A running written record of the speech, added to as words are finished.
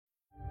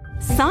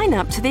Sign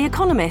up to The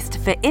Economist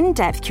for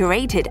in-depth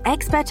curated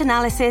expert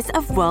analysis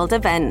of world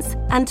events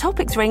and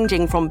topics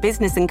ranging from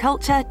business and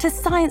culture to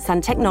science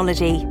and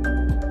technology.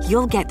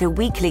 You'll get the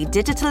weekly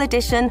digital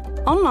edition,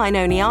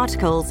 online-only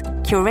articles,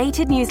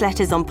 curated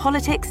newsletters on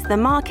politics, the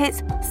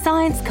markets,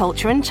 science,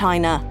 culture and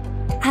China,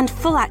 and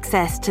full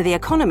access to The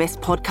Economist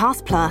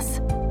Podcast Plus.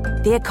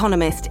 The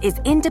Economist is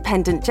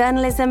independent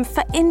journalism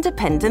for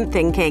independent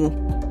thinking.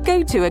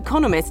 Go to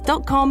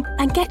economist.com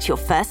and get your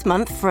first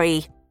month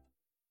free.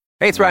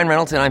 Hey, it's Ryan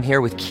Reynolds, and I'm here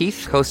with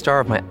Keith, co-star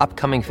of my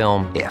upcoming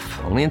film, If,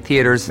 only in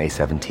theaters May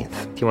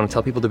 17th. Do you want to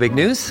tell people the big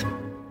news?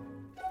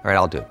 All right,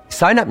 I'll do it.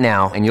 Sign up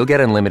now and you'll get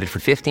unlimited for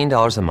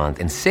 $15 a month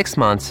and 6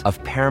 months of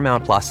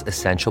Paramount Plus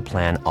Essential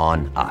Plan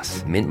on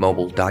us.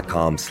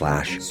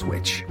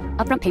 MintMobile.com/switch.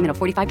 Upfront payment of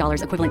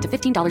 $45 equivalent to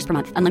 $15 per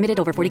month. Unlimited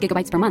over 40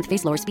 gigabytes per month.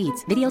 Face lower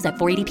speeds. Videos at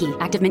 480p.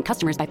 Active Mint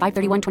customers by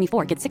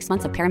 531.24 get 6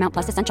 months of Paramount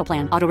Plus Essential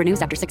Plan. Auto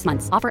renews after 6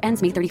 months. Offer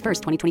ends May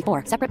 31st,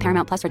 2024. Separate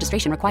Paramount Plus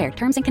registration required.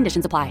 Terms and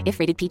conditions apply if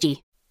rated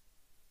PG.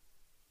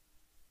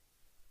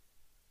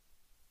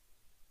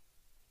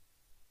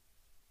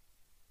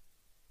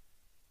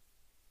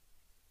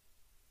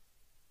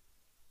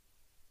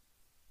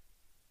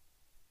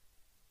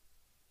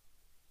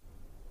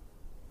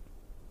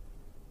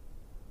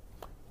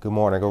 Good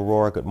morning,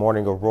 Aurora. Good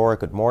morning, Aurora.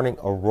 Good morning,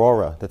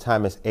 Aurora. The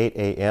time is 8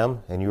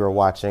 a.m. and you are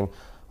watching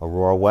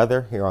Aurora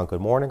Weather here on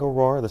Good Morning,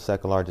 Aurora, the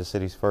second largest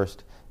city's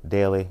first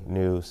daily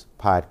news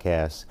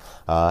podcast.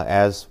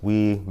 As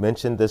we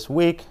mentioned this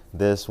week,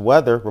 this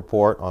weather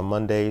report on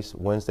Mondays,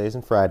 Wednesdays,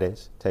 and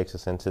Fridays takes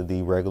us into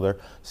the regular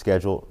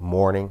scheduled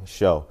morning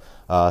show.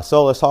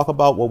 So let's talk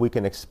about what we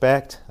can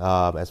expect.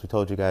 As we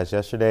told you guys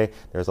yesterday,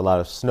 there's a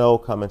lot of snow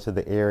coming to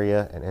the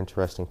area and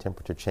interesting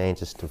temperature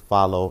changes to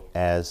follow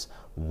as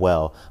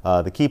well.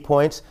 The key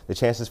points: the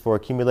chances for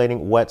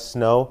accumulating wet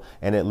snow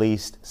and at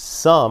least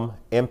some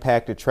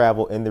impacted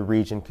travel in the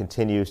region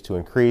continues to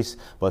increase,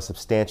 but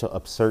substantial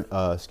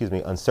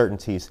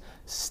uncertainties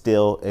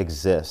still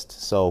exist.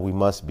 So we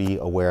must be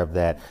aware of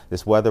that.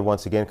 This weather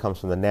once again comes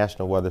from the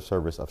National Weather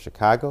Service of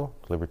Chicago,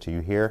 delivered to you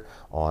here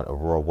on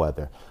Aurora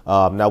Weather.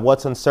 Now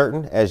what's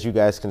uncertain, as you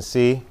guys can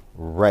see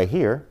right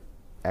here,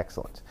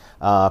 excellent.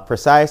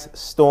 Precise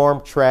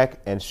storm track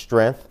and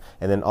strength,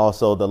 and then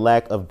also the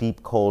lack of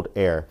deep cold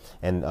air,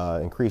 and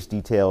increased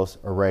details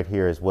are right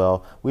here as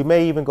well. We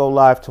may even go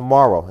live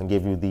tomorrow and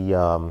give you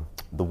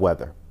the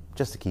weather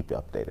just to keep you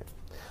updated.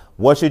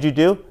 What should you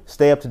do?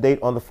 Stay up to date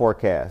on the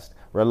forecast.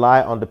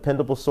 Rely on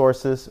dependable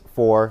sources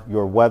for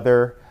your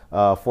weather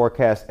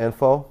forecast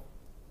info.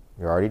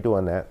 You're already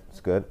doing that.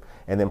 It's good.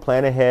 And then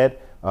plan ahead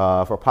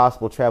for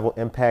possible travel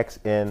impacts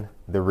in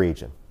the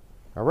region.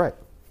 All right.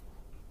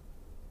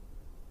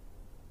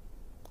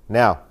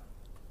 Now,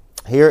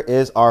 here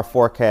is our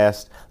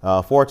forecast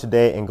for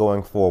today and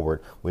going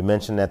forward. We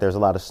mentioned that there's a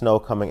lot of snow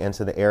coming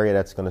into the area.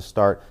 That's going to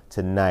start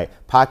tonight.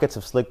 Pockets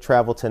of slick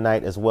travel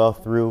tonight as well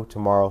through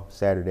tomorrow,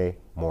 Saturday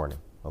morning.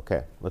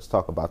 Okay, let's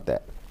talk about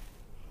that.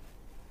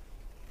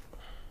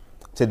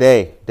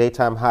 Today,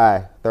 daytime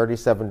high,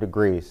 37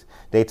 degrees.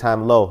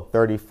 Daytime low,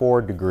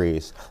 34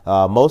 degrees.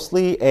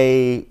 Mostly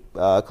a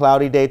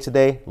cloudy day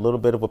today. A little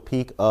bit of a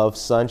peak of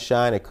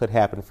sunshine. It could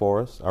happen for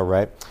us. All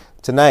right.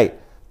 Tonight,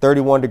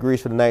 31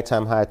 degrees for the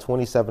nighttime high,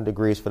 27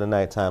 degrees for the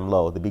nighttime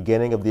low. The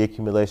beginning of the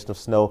accumulation of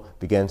snow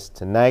begins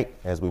tonight,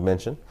 as we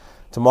mentioned.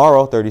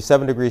 Tomorrow,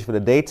 37 degrees for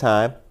the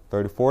daytime,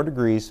 34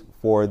 degrees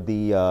for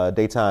the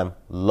daytime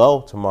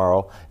low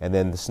tomorrow. And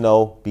then the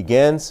snow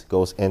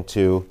goes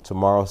into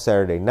tomorrow,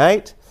 Saturday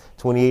night.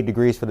 28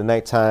 degrees for the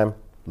nighttime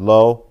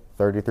low,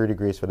 33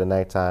 degrees for the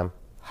nighttime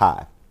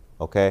high.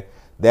 Okay.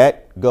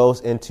 That goes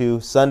into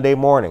Sunday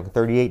morning,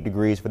 38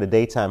 degrees for the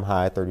daytime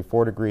high,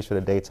 34 degrees for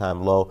the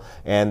daytime low,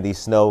 and the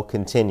snow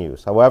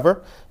continues.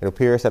 However, it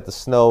appears that the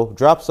snow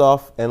drops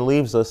off and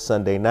leaves us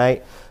Sunday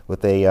night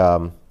with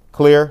a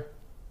clear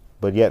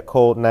but yet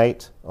cold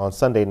night on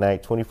Sunday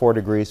night, 24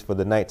 degrees for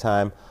the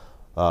nighttime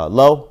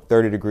low,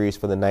 30 degrees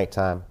for the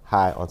nighttime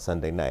high on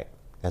Sunday night.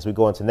 As we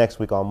go into next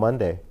week on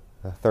Monday,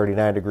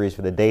 39 degrees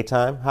for the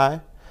daytime high,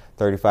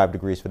 35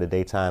 degrees for the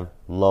daytime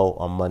low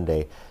on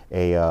Monday.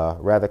 A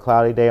rather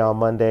cloudy day on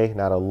Monday,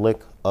 not a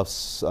lick of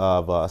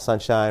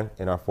sunshine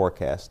in our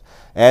forecast.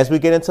 As we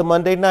get into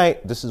Monday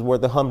night, this is where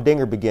the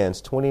humdinger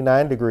begins.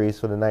 29 degrees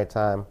for the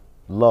nighttime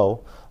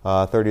low,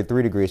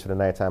 33 degrees for the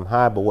nighttime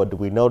high. But what do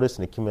we notice?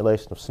 An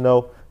accumulation of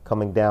snow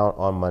coming down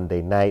on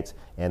Monday night,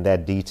 and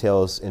that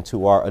details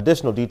into our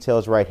additional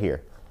details right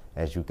here,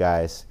 as you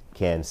guys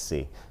can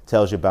see.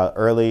 Tells you about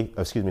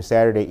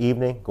Saturday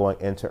evening going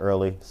into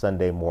early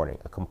Sunday morning.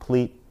 A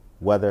complete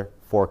weather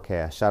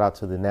forecast. Shout out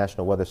to the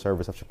National Weather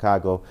Service of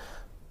Chicago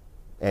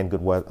and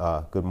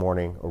good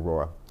morning,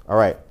 Aurora. All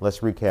right, let's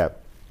recap.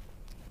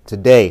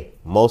 Today,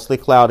 mostly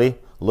cloudy,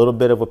 a little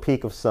bit of a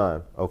peak of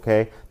sun,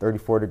 okay?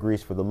 34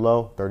 degrees for the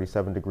low,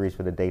 37 degrees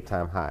for the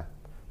daytime high.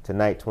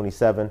 Tonight,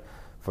 27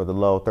 for the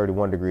low,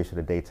 31 degrees for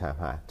the daytime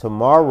high.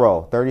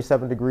 Tomorrow,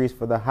 37 degrees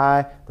for the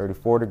high,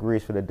 34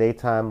 degrees for the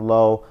daytime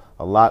low.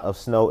 A lot of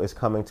snow is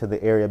coming to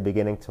the area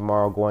beginning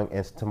tomorrow, going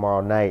into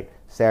tomorrow night.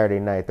 Saturday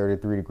night,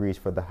 33 degrees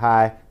for the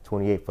high,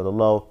 28 for the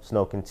low.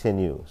 Snow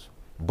continues.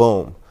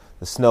 Boom.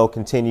 The snow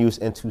continues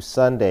into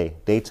Sunday.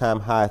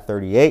 Daytime high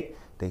 38,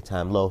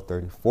 daytime low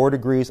 34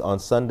 degrees on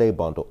Sunday.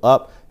 Bundle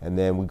up. And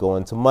then we go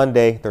into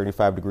Monday,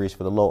 35 degrees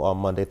for the low on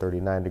Monday,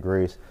 39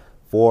 degrees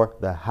for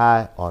the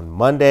high on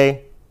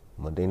Monday.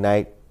 Monday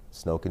night,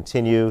 snow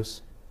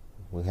continues.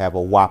 We have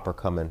a whopper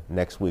coming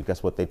next week.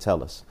 That's what they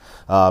tell us.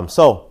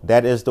 So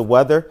that is the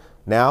weather.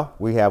 Now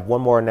we have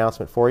one more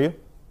announcement for you.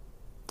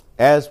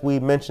 As we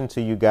mentioned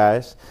to you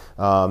guys,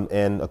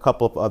 and a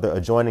couple of other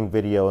adjoining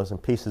videos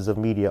and pieces of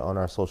media on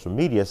our social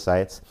media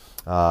sites,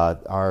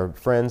 our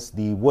friends,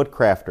 the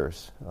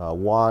Woodcrafters,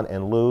 Juan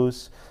and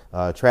Luz,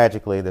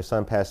 tragically, their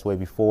son passed away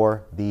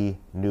before the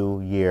new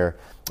year.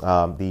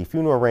 The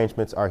funeral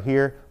arrangements are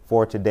here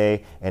for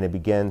today, and it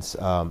begins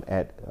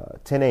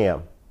at 10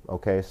 a.m.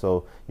 Okay,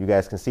 so you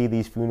guys can see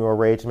these funeral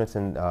arrangements,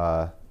 and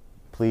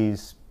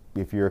please,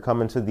 if you're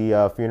coming to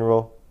the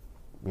funeral,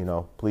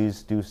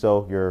 please do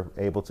so. You're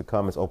able to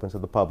come. It's open to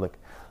the public.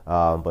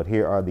 But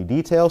here are the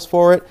details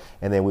for it.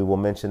 And then we will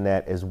mention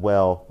that as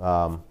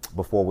well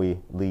before we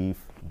leave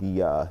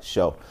the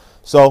show.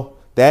 So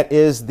that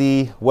is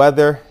the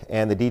weather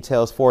and the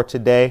details for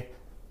today.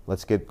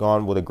 Let's get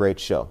on with a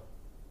great show.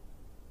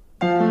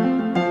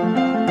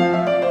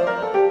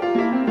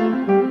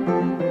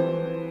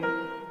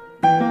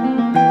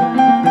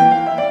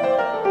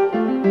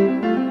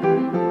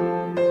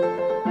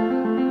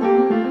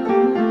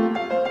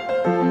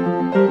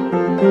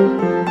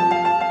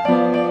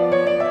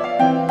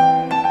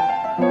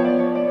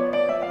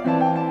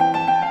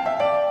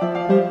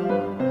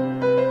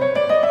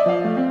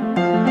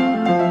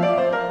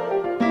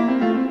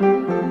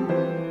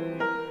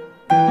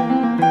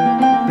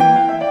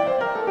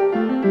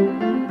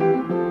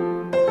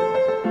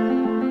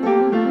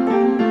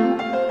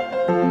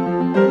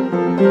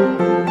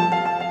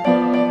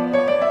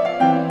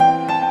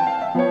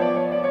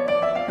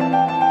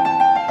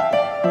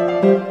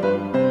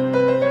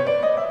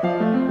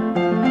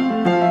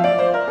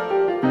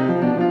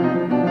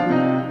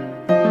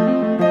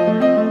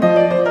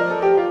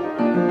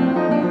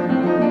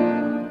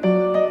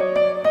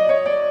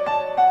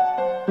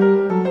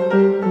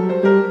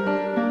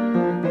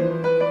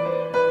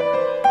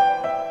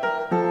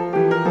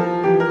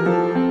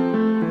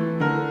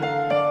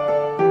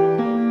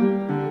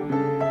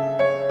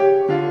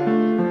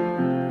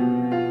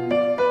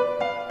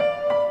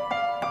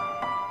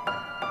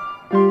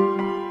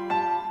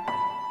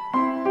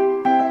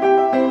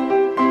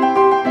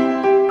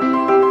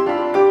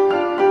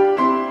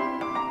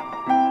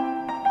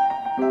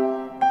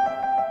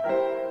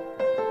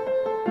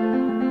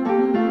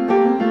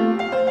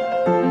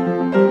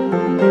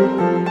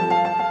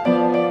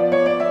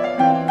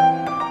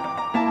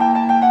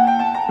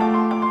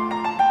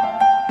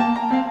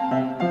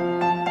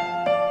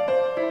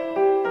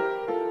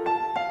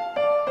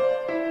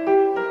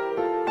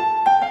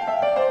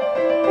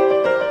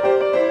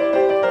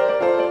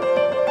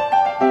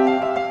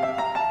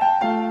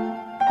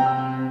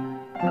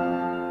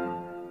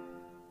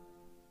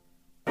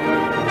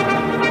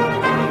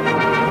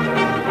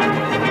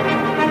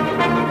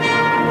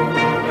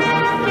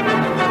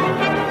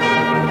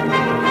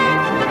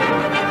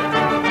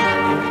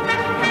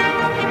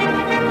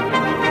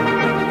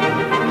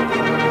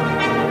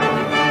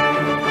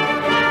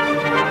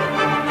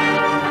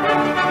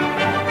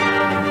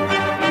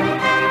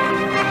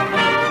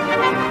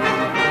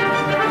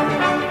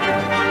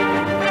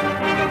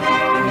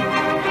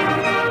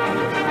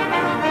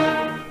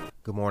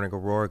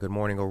 Good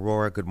morning,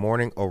 Aurora. Good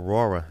morning,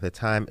 Aurora. The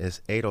time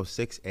is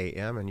 8:06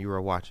 a.m. and you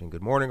are watching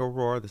Good Morning,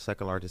 Aurora, the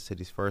second largest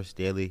city's first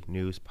daily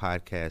news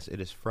podcast. It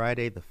is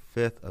Friday, the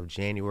 5th of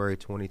January,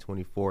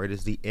 2024. It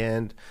is the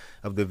end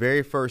of the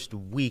very first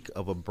week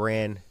of a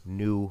brand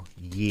new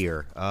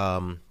year.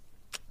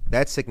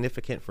 That's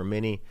significant for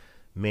many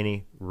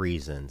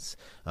reasons.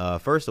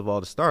 First of all,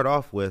 to start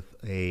off with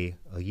a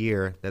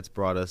year that's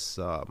brought us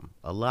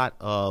a lot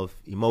of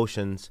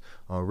emotions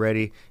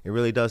already. It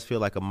really does feel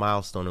like a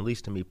milestone, at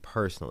least to me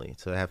personally,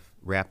 to have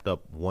wrapped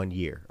up 1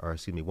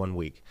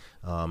 week.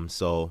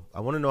 So I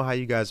want to know how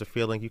you guys are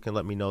feeling. You can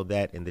let me know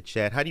that in the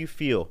chat. How do you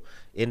feel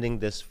ending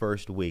this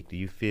first week? Do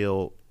you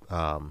feel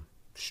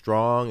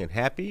strong and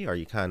happy? Are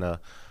you kind of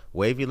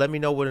wavy? Let me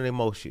know with an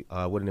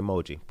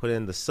emoji. Put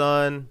in the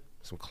sun,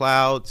 some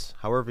clouds,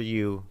 however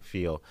you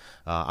feel.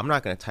 I'm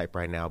not going to type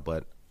right now,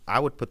 but I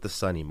would put the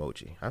sun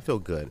emoji. I feel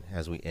good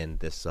as we end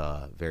this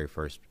very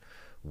first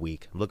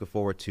week. I'm looking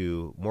forward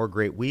to more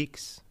great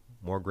weeks,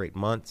 more great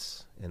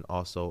months, and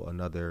also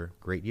another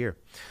great year.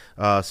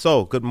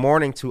 So good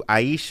morning to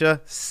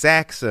Aisha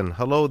Saxon.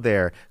 Hello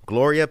there.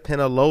 Gloria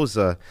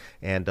Penaloza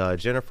and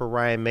Jennifer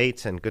Ryan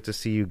Mayton. Good to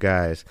see you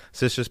guys.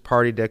 Sisters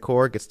Party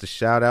Decor gets the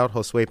shout out.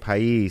 Josue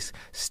Pais.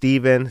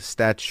 Steven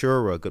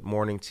Statura. Good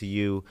morning to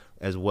you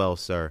as well,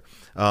 sir.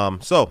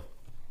 So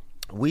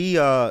we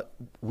have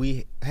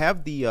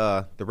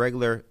the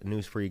regular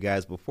news for you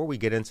guys. Before we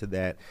get into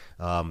that,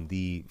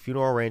 the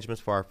funeral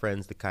arrangements for our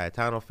friends, the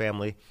Cayetano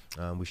family,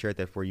 we shared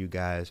that for you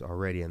guys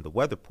already in the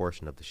weather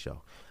portion of the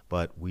show.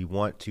 But we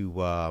want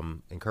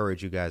to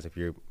encourage you guys, if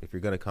you're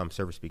going to come,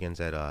 service begins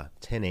at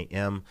 10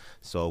 a.m.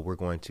 So we're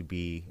going to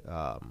be,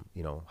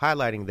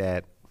 highlighting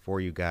that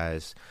for you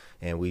guys.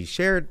 And we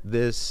shared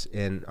this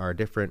in our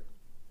different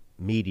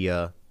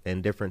media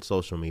and different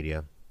social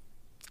media.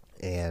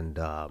 And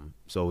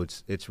so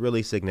it's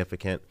really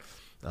significant.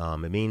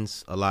 It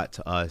means a lot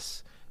to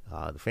us.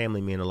 The family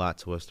mean a lot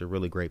to us. They're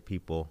really great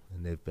people,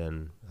 and they've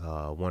been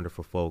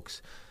wonderful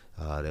folks.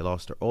 They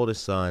lost their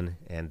oldest son,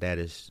 and that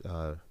is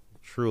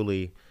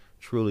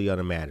truly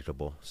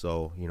unimaginable.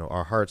 So,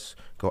 our hearts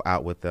go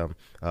out with them.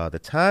 The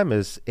time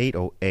is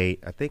 8:08.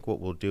 I think what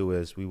we'll do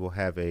is we will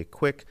have a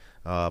quick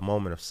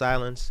moment of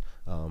silence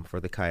for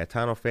the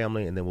Cayetano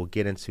family, and then we'll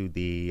get into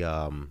the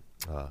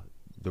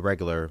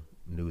regular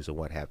news and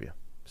what have you.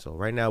 So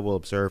right now we'll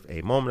observe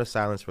a moment of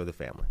silence for the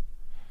family.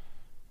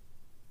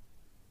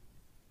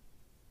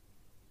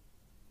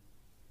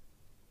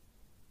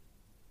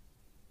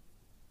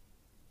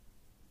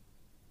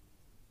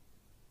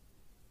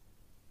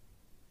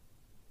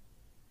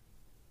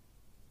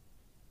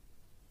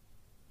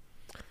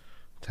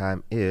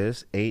 Time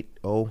is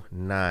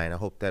 8:09. I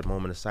hope that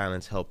moment of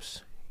silence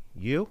helps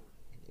you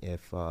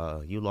if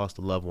you lost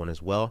a loved one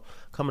as well.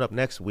 Coming up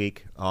next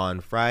week,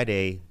 on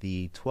Friday,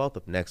 the 12th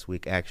of next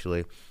week,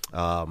 actually,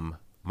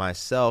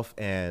 myself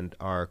and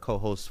our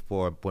co-host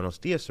for Buenos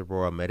Dias,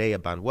 Aurora, Medea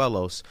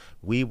Banuelos,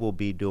 we will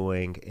be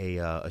doing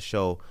a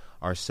show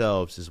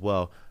ourselves as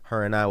well.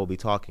 Her and I will be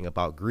talking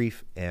about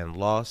grief and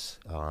loss.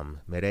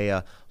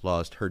 Medea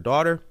lost her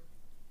daughter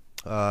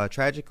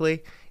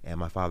tragically, and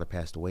my father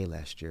passed away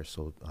last year.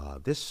 So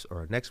this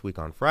or next week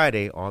on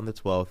Friday, on the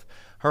 12th,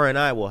 her and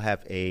I will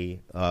have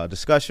a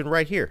discussion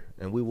right here,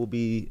 and we will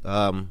be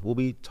we'll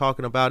be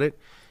talking about it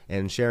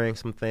and sharing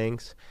some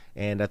things.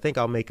 And I think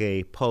I'll make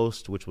a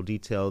post which will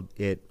detail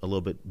it a little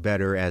bit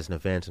better as an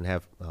event and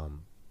have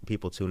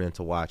people tune in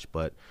to watch.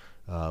 But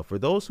for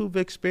those who've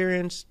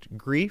experienced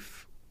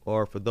grief,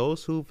 or for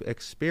those who've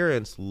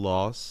experienced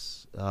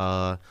loss,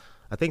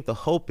 I think the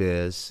hope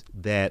is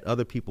that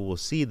other people will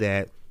see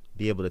that,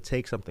 be able to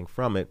take something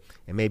from it,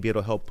 and maybe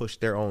it'll help push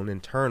their own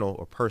internal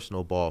or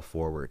personal ball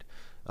forward.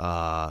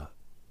 For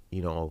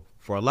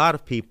a lot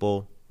of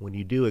people, when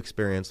you do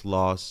experience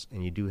loss,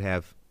 and you do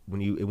have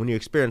when you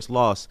experience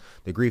loss,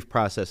 the grief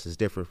process is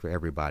different for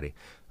everybody.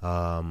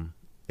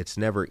 It's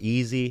never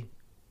easy.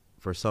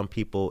 For some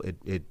people,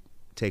 it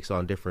takes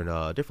on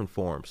different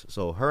forms.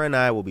 So her and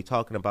I will be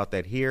talking about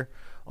that here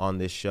on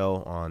this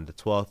show on the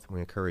 12th. We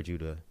encourage you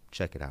to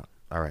check it out.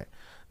 All right.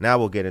 Now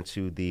we'll get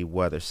into the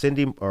weather.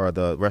 Cindy, or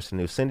the rest of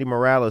the news. Cindy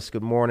Morales,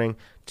 good morning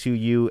to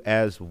you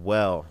as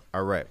well.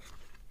 All right.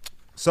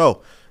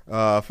 So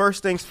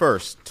first things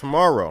first,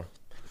 tomorrow,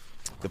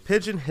 the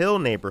Pigeon Hill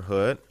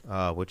neighborhood,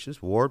 which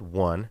is Ward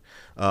 1,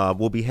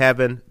 will be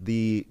having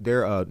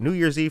their New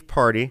Year's Eve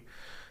party,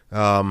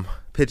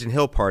 Pigeon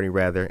Hill party,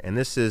 rather, and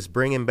this is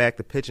bringing back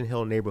the Pigeon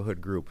Hill neighborhood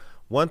group.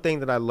 One thing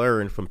that I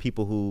learned from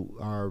people who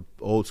are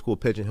old school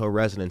Pigeon Hill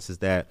residents is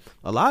that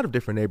a lot of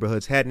different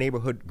neighborhoods had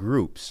neighborhood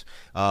groups,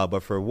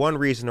 but for one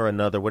reason or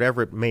another,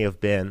 whatever it may have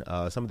been,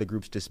 some of the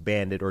groups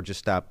disbanded or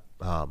just stopped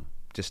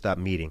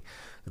meeting.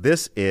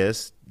 This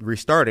is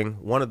restarting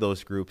one of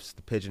those groups,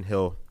 the Pigeon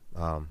Hill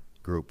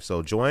group.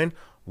 So join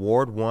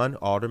Ward 1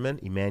 Alderman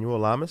Emmanuel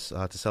Lamas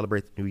to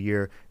celebrate the new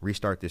year.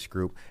 Restart this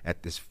group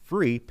at this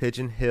free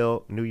Pigeon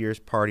Hill New Year's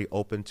party,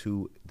 open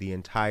to the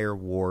entire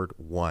Ward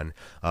 1.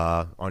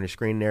 On your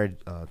screen there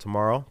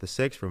tomorrow, the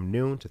 6th, from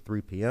noon to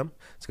 3 p.m.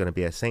 It's going to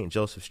be at St.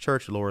 Joseph's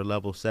Church, lower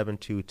level,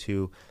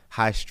 722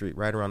 High Street,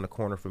 right around the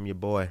corner from your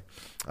boy.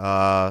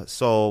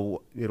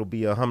 So it'll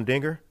be a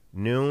humdinger,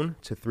 noon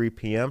to 3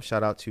 p.m.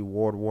 Shout out to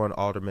Ward 1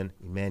 Alderman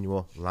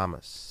Emmanuel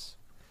Lamas.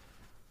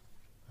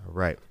 All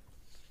right.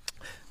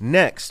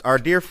 Next, our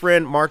dear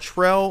friend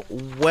Martrell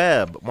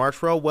Webb.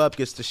 Martrell Webb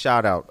gets the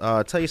shout out.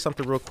 I'll tell you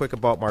something real quick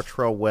about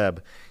Martrell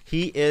Webb.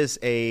 He is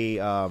he's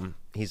a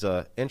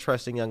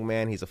interesting young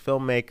man. He's a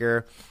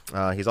filmmaker.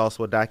 He's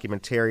also a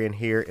documentarian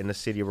here in the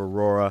city of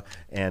Aurora,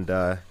 and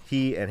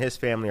he and his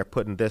family are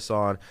putting this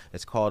on.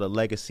 It's called A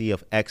Legacy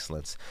of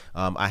Excellence.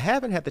 I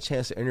haven't had the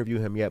chance to interview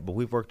him yet, but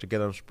we've worked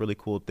together on some really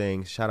cool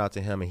things. Shout out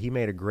to him, and he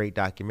made a great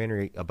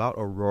documentary about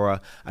Aurora,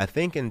 I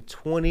think in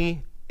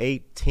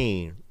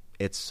 2018.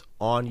 It's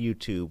on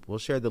YouTube. We'll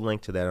share the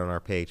link to that on our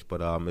page,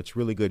 but it's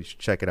really good. You should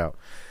check it out.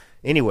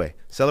 Anyway,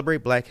 celebrate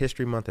Black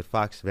History Month at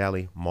Fox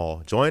Valley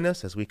Mall. Join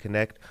us as we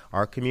connect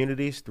our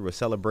communities through a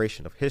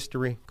celebration of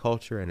history,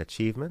 culture, and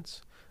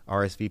achievements.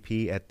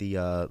 RSVP at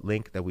the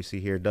link that we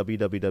see here,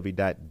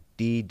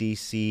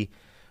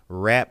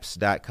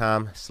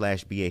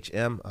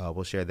 www.ddcraps.com/BHM.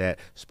 We'll share that.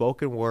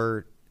 Spoken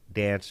word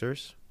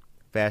dancers,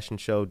 fashion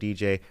show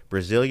DJ,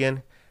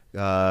 Brazilian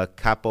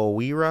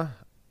capoeira.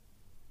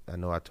 I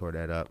know I tore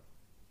that up.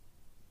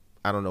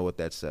 I don't know what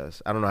that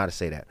says. I don't know how to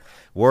say that.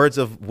 Words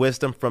of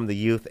wisdom from the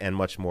youth and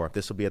much more.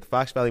 This will be at the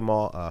Fox Valley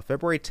Mall,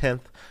 February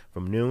 10th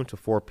from noon to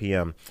 4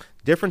 p.m.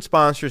 Different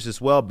sponsors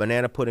as well: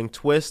 Banana Pudding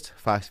Twist,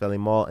 Fox Valley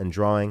Mall, and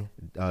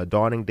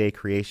Dawning Day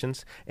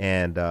Creations,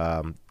 and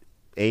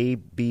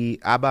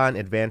Aban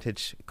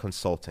Advantage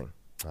Consulting.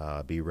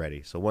 Be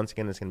ready. So once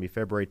again, it's going to be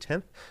February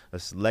 10th. A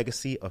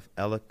Legacy of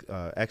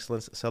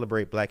Excellence,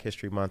 Celebrate Black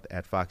History Month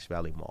at Fox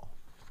Valley Mall.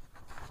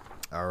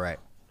 All right.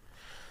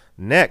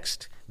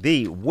 Next,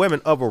 the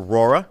Women of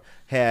Aurora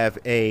have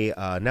a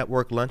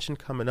network luncheon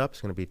coming up.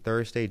 It's going to be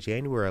Thursday,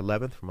 January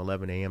 11th from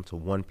 11 a.m. to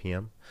 1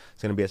 p.m.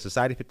 It's going to be at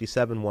Society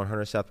 57,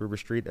 100 South River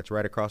Street. That's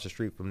right across the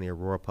street from the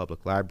Aurora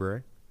Public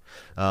Library.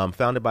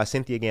 Founded by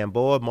Cynthia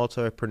Gamboa,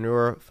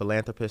 multi-preneur,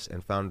 philanthropist,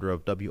 and founder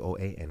of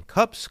WOA and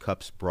Cups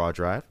Broad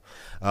Drive.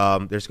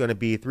 There's going to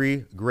be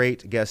 3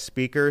 great guest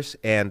speakers,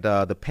 and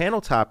the panel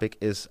topic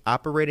is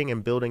operating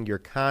and building your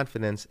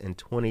confidence in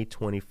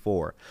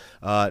 2024.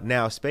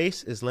 Now,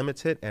 space is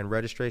limited and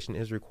registration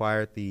is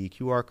required. The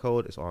QR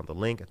code is on the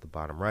link at the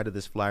bottom right of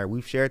this flyer.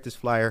 We've shared this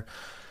flyer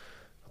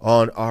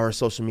on our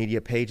social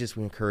media pages.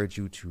 We encourage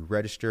you to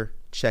register,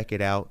 check it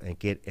out, and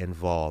get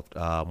involved.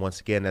 Once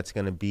again, that's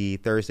going to be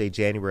Thursday,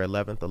 January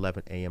 11th,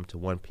 11 a.m. to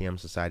 1 p.m.,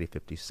 Society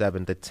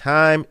 57. The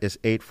time is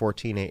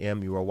 8:14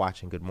 a.m. You are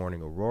watching Good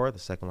Morning Aurora, the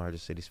second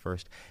largest city's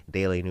first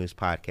daily news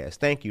podcast.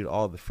 Thank you to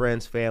all the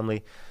friends,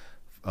 family,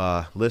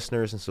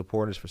 listeners, and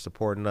supporters for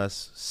supporting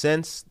us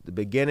since the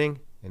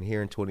beginning and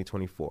here in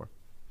 2024.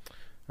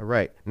 All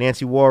right.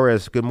 Nancy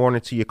Juarez, good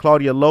morning to you.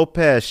 Claudia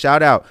Lopez,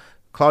 shout out.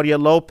 Claudia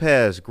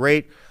Lopez,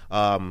 great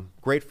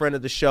friend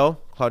of the show.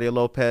 Claudia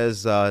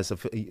Lopez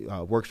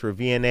works for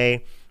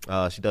VNA.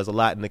 She does a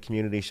lot in the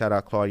community. Shout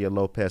out Claudia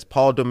Lopez.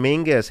 Paul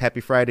Dominguez,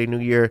 happy Friday, New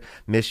Year.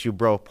 Miss you,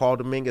 bro. Paul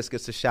Dominguez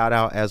gets a shout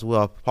out as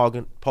well.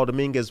 Paul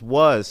Dominguez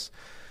was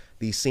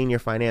the senior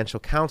financial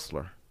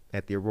counselor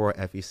at the Aurora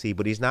FEC,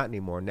 but he's not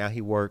anymore. Now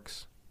he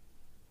works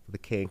for the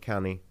Kane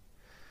County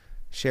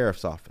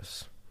Sheriff's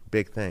Office.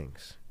 Big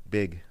things.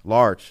 Big,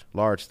 large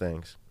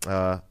things.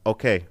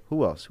 Okay,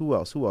 who else?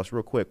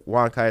 Real quick.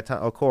 Juan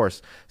Cayetano, of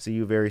course. See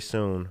you very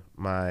soon,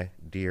 my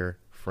dear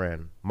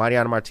friend.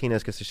 Mariana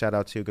Martinez gets a shout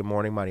out too. Good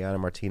morning, Mariana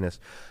Martinez.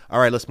 All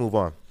right, let's move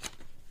on.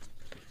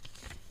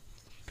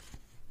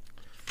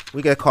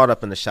 We get caught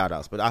up in the shout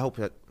outs, but I hope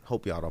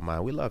y'all don't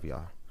mind. We love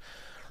y'all.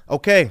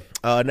 Okay,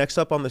 next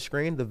up on the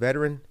screen, the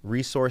Veteran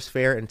Resource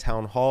Fair and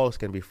Town Hall is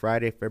going to be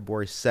Friday,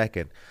 February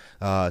 2nd.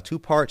 2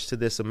 parts to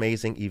this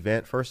amazing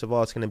event. First of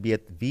all, it's going to be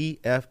at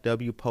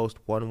VFW Post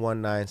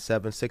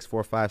 1197,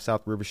 645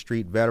 South River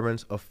Street,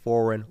 Veterans of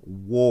Foreign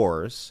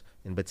Wars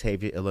in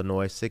Batavia,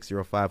 Illinois,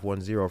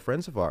 60510.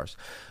 Friends of ours.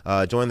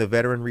 Join the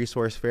Veteran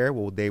Resource Fair.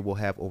 They will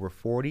have over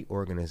 40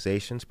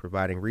 organizations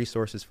providing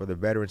resources for the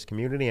veterans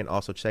community, and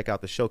also check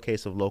out the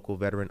showcase of local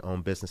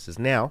veteran-owned businesses.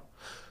 Now,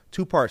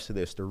 2 parts to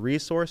this. The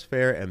Resource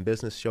Fair and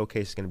Business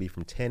Showcase is going to be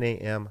from 10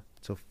 a.m.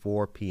 to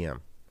 4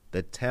 p.m.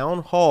 The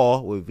Town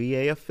Hall with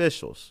VA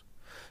officials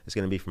is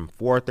going to be from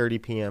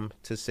 4:30 p.m.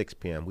 to 6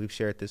 p.m. We've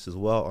shared this as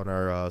well on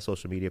our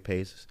social media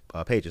pages.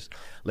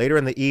 Later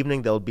in the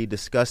evening, they'll be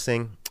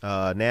discussing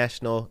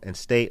national and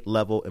state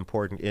level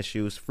important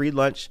issues. Free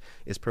lunch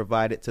is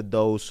provided to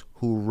those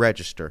who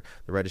register.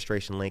 The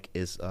registration link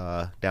is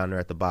down there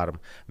at the bottom.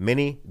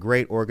 Many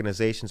great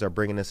organizations are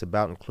bringing this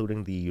about,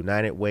 including the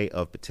United Way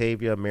of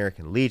Batavia,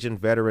 American Legion,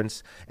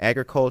 Veterans,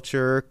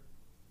 Agriculture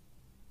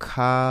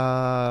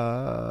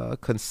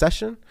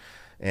Concession,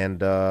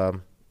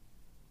 and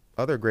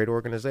other great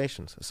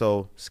organizations.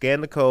 So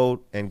scan the code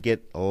and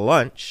get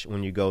lunch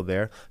when you go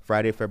there,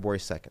 Friday, February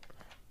 2nd.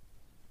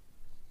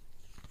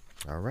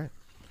 All right.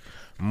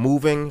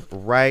 Moving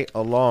right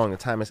along. The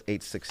time is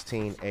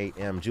 8:16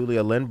 a.m.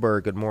 Julia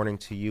Lindbergh, good morning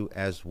to you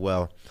as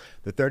well.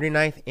 The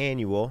 39th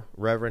annual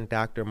Reverend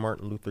Dr.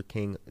 Martin Luther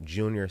King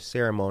Jr.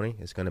 ceremony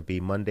is going to be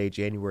Monday,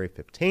 January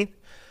 15th,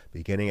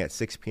 beginning at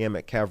 6 p.m.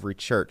 at Calvary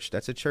Church.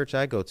 That's a church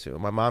I go to.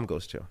 My mom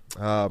goes to.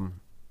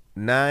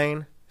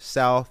 9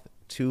 South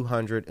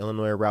 200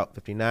 Illinois Route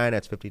 59.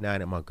 That's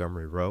 59 at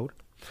Montgomery Road.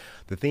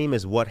 The theme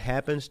is What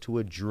Happens to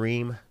a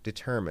Dream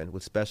Determined,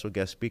 with special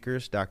guest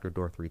speakers, Dr.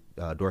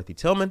 Dorothy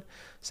Tillman,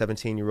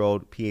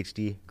 17-year-old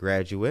PhD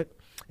graduate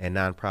and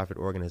nonprofit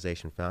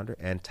organization founder,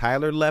 and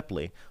Tyler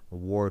Lepley,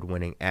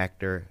 award-winning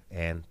actor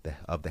and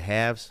of The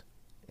Haves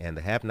and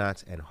the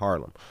Have-Nots and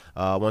Harlem.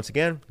 Once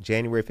again,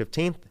 January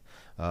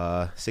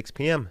 15th, 6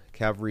 p.m.,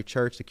 Calvary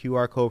Church. The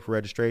QR code for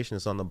registration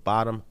is on the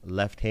bottom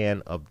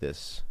left-hand of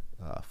this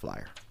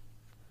flyer.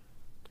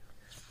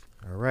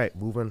 All right,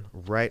 moving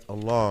right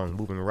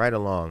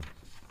along.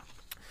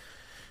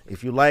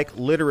 If you like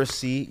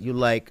literacy, you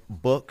like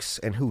books,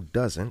 and who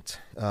doesn't,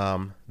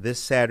 this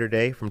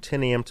Saturday from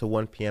 10 a.m. to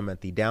 1 p.m.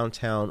 at the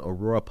downtown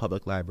Aurora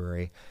Public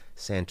Library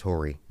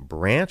Santori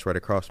branch, right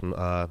across from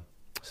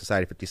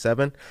Society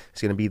 57.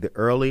 It's going to be the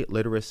Early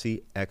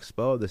Literacy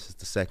Expo. This is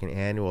the second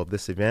annual of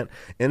this event.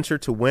 Enter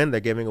to win.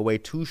 They're giving away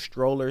 2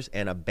 strollers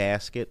and a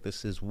basket.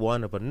 This is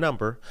one of a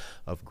number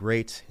of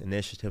great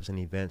initiatives and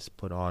events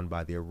put on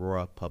by the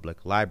Aurora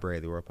Public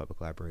Library. The Aurora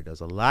Public Library does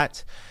a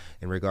lot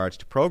in regards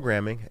to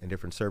programming and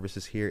different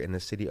services here in the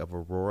city of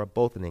Aurora,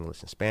 both in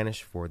English and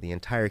Spanish, for the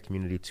entire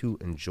community to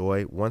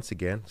enjoy. Once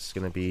again, it's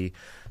going to be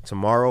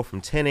tomorrow from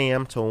 10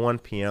 a.m. to 1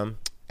 p.m.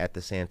 at the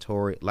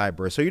Santori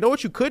Library. So you know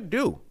what you could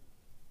do?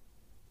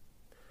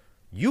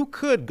 You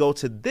could go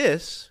to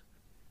this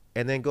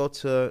and then go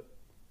to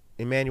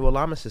Emmanuel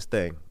Lamas's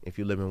thing if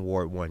you live in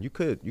Ward 1. You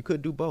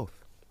could do both.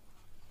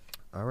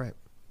 All right.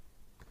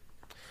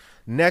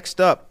 Next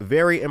up,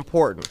 very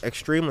important,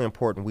 extremely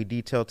important. We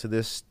detailed to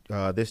this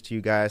to you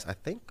guys. I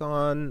think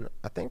on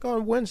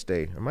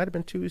Wednesday. It might have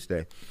been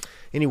Tuesday.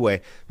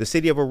 Anyway, the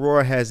city of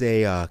Aurora has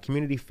a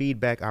community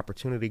feedback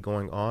opportunity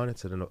going on.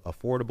 It's an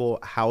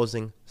affordable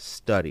housing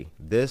study.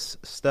 This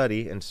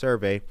study and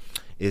survey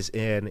is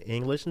in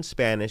English and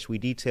Spanish. We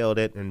detailed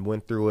it and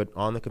went through it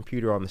on the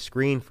computer on the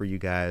screen for you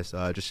guys,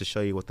 just to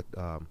show you what the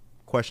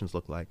questions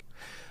look like.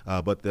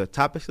 But the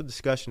topics of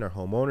discussion are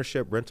home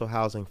ownership, rental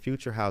housing,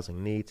 future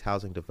housing needs,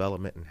 housing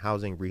development, and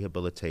housing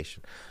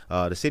rehabilitation.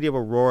 The city of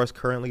Aurora is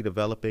currently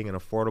developing an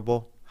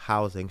affordable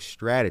housing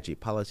strategy.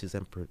 Policies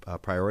and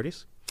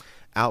priorities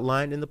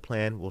outlined in the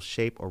plan will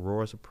shape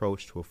Aurora's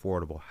approach to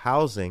affordable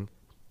housing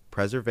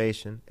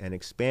preservation and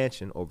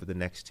expansion over the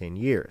next 10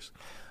 years.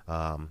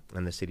 And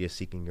the city is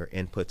seeking your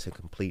input to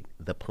complete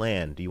the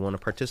plan. Do you want to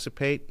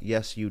participate?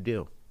 Yes, you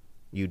do.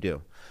 You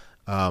do.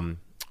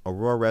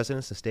 Aurora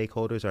residents and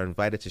stakeholders are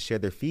invited to share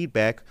their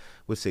feedback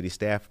with city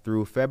staff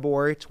through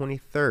February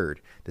 23rd.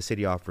 The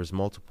city offers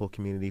multiple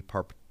community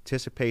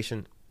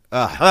participation.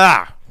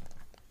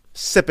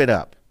 Sip it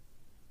up.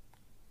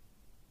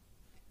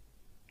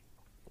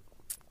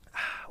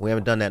 We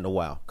haven't done that in a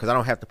while because I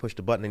don't have to push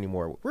the button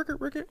anymore.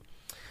 Rickert.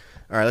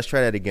 All right, let's try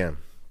that again.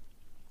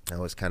 That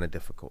was kind of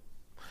difficult.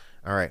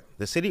 All right.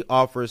 The city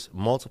offers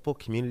multiple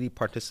community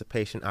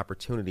participation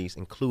opportunities,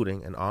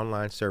 including an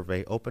online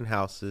survey, open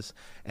houses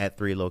at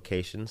 3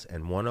 locations,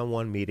 and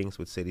one-on-one meetings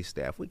with city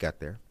staff. We got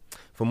there.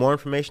 For more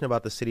information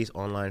about the city's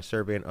online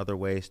survey and other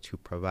ways to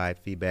provide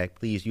feedback,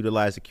 please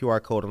utilize the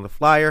QR code on the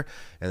flyer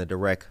and the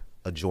direct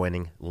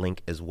adjoining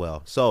link as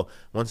well. So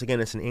once again,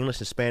 it's in English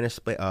and Spanish.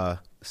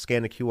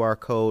 Scan the QR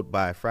code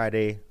by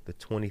Friday, the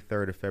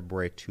 23rd of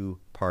February to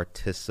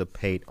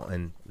participate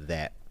in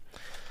that.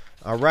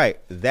 All right,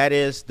 that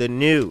is the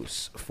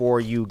news for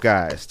you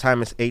guys.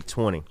 Time is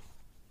 8:20.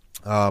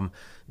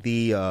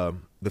 The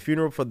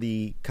funeral for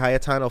the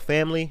Cayetano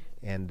family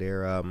and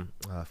their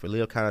for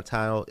Leo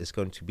Cayetano is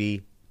going to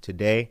be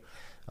today.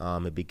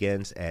 It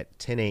begins at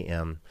 10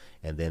 a.m.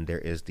 and then there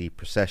is the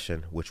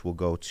procession, which will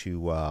go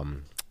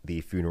to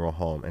the funeral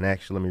home. And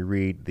actually, let me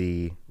read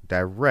the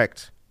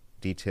direct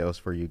details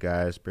for you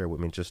guys. Bear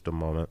with me just a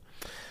moment.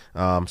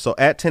 So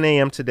at 10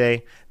 a.m.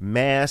 today,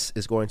 Mass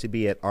is going to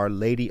be at Our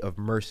Lady of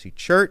Mercy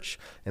Church,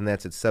 and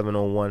that's at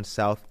 701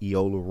 South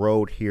Eola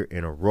Road here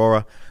in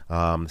Aurora.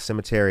 The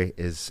cemetery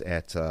is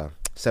at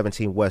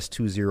 17 West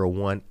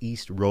 201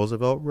 East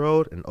Roosevelt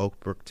Road and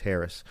Oakbrook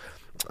Terrace.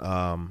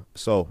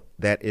 So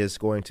that is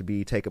going to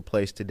be taking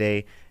place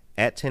today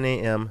at 10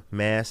 a.m.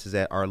 Mass is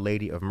at Our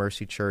Lady of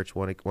Mercy Church,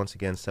 once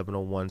again,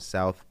 701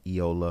 South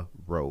Eola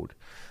Road.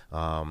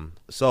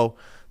 So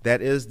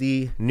that is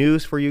the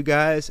news for you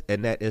guys,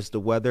 and that is the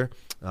weather.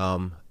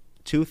 2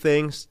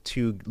 things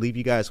to leave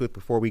you guys with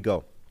before we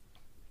go.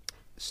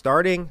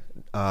 Starting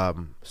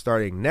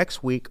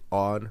next week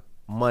on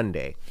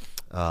Monday,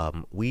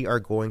 we are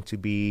going to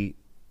be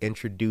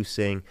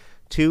introducing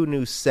 2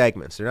 new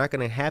segments. They're not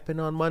going to happen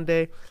on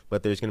Monday,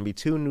 but there's going to be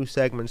 2 new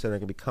segments that are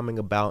going to be coming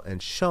about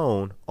and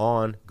shown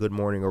on Good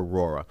Morning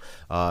Aurora.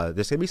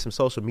 There's going to be some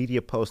social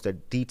media posts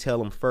that detail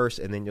them first,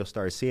 and then you'll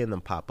start seeing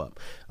them pop up.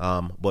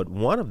 But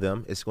one of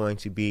them is going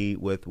to be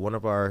with one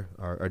of our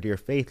dear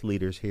faith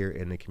leaders here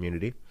in the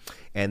community,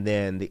 and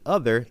then the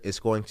other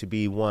is going to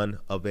be one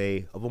of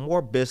a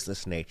more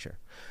business nature.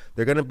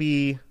 They're going to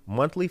be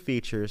monthly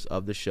features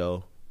of the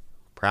show.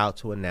 Proud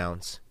to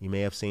announce, you may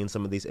have seen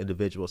some of these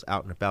individuals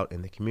out and about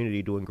in the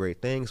community doing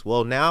great things.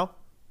 Well, now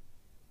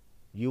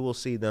you will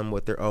see them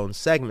with their own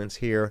segments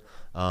here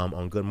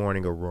on Good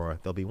Morning Aurora.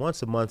 They'll be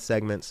once a month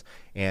segments,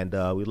 and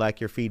we'd like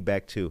your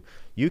feedback too.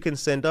 You can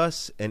send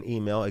us an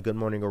email at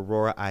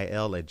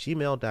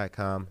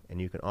goodmorningaurora@gmail.com,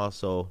 and you can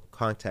also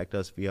contact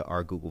us via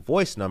our Google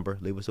Voice number.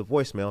 Leave us a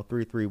voicemail,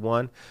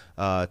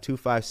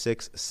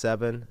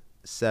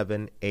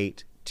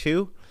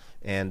 331-256-7782.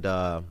 And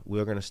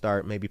we're going to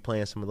start maybe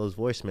playing some of those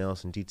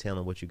voicemails and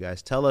detailing what you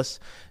guys tell us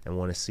and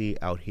want to see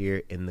out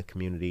here in the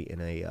community in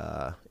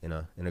a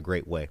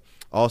great way.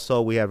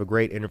 Also, we have a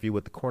great interview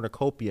with the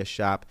Cornucopia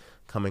Shop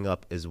coming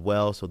up as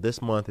well. So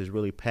this month is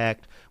really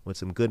packed with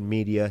some good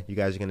media. You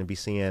guys are going to be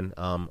seeing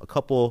a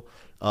couple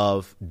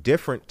of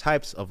different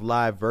types of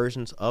live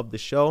versions of the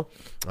show.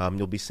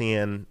 You'll be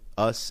seeing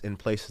us in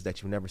places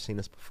that you've never seen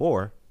us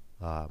before.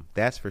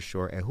 That's for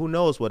sure. And who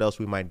knows what else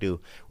we might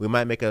do. We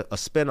might make a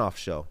spinoff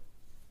show.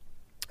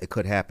 It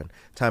could happen.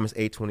 Time is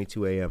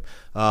 8:22 a.m.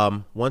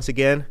 Once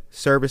again,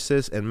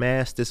 services and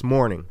Mass this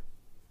morning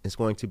is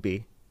going to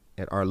be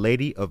at Our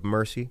Lady of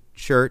Mercy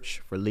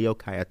Church for Leo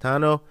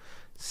Cayetano,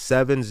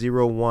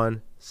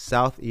 701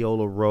 South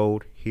Eola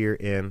Road here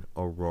in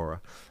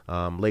Aurora.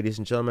 Ladies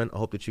and gentlemen, I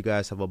hope that you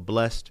guys have a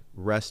blessed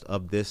rest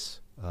of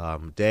this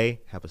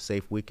day. Have a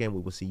safe weekend.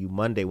 We will see you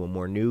Monday with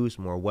more news,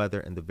 more weather,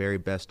 and the very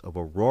best of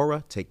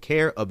Aurora. Take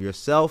care of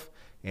yourself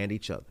and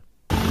each other.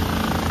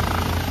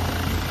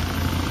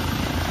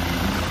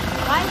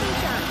 Rise and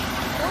shine.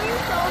 Pour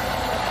yourself a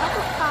cup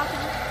of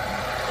coffee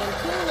and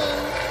tune in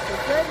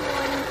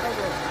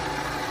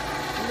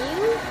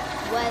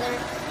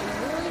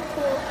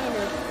school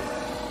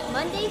interview,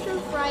 Monday through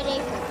Friday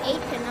from 8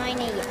 to 9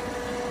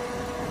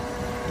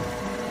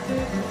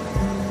 a.m.